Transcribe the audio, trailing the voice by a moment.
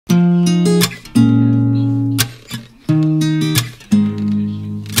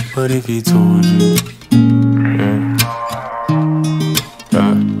What if he told you?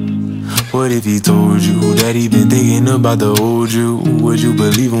 What if he told you that he been thinking about the old you? Would you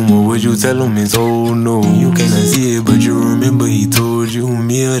believe him or would you tell him it's old news? You can't see it, but you remember he told you.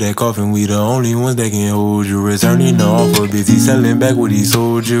 Me or that coffin, we the only ones that can hold you. Returning the offer, busy selling back what he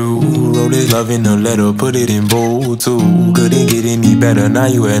sold you. Wrote his love in a letter, put it in bold too. Couldn't get any better, now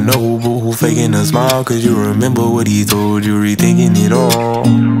you had no boo. Faking a smile cause you remember what he told you. Rethinking it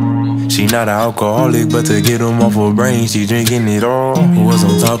all. She not an alcoholic, but to get him off her brain, she drinking it all. Was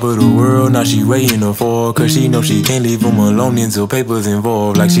on top of the world, now she waiting to fall. Cause she know she can't leave him alone until papers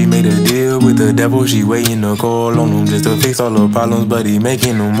involved. Like she made a deal with the devil, she waiting to call on him just to fix all her problems, but he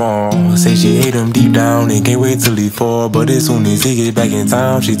making them all. Say she hate him deep down and can't wait till he fall. But as soon as he get back in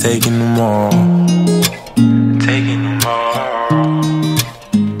town, she taking them all. Taking them all.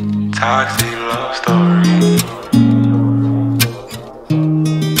 Toxic love story.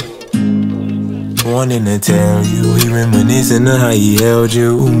 Wanting to tell you, he reminiscing of how he held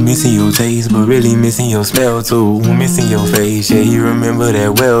you. Missing your taste, but really missing your smell too. Missing your face, yeah, he remember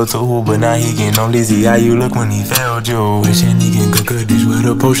that well too. But now he can only see how you look when he failed you. Wishing he can cook a dish with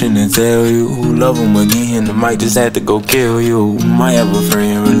a potion and tell you love him again, the mic just had to go kill you. Might have a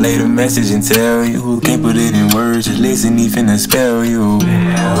friend relate a message and tell you. Can't put it in words, just listen, he finna spell you.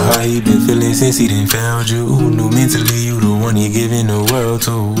 How he been feeling since he done failed you. Knew mentally you the one he giving the world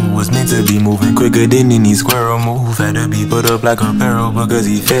to. Was meant to be moving quicker than any squirrel move. Had to be put up like a barrel because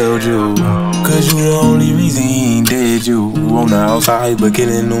he failed you. Cause you the only reason he ain't dead. You on the outside but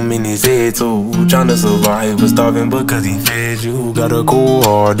killing them in his head too. Tryna survive but starving because he fed you. Got a cold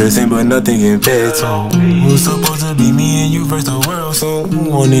heart, the same but nothing compared to. Was supposed to be me and you versus the world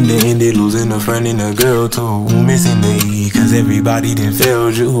soon. Wanting to end it, losing a friend and a girl too. Missing the E cause everybody done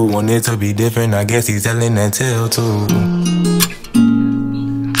failed you. Wanted to be different, I guess he's telling that tale too.